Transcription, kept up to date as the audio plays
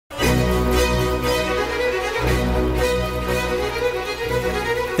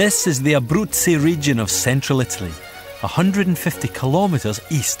This is the Abruzzi region of central Italy, 150 kilometres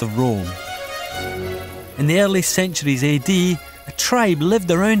east of Rome. In the early centuries AD, a tribe lived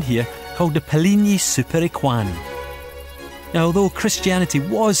around here called the Peligni superequani. Now, although Christianity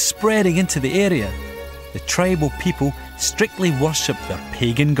was spreading into the area, the tribal people strictly worshipped their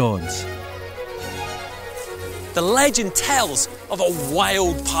pagan gods. The legend tells of a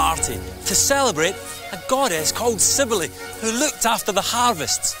wild party to celebrate a goddess called Cybele who looked after the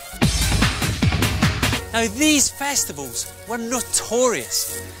harvests. Now, these festivals were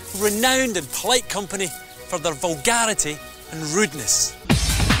notorious, renowned in polite company for their vulgarity and rudeness.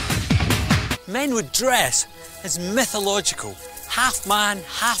 Men would dress as mythological, half-man,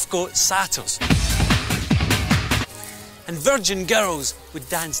 half-goat satyrs. And virgin girls would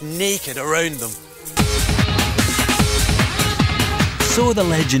dance naked around them. So the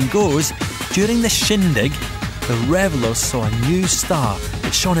legend goes, during the shindig, the revellers saw a new star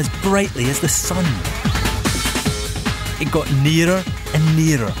that shone as brightly as the sun. It got nearer and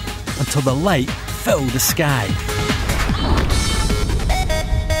nearer until the light filled the sky.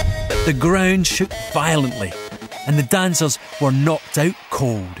 The ground shook violently and the dancers were knocked out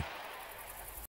cold.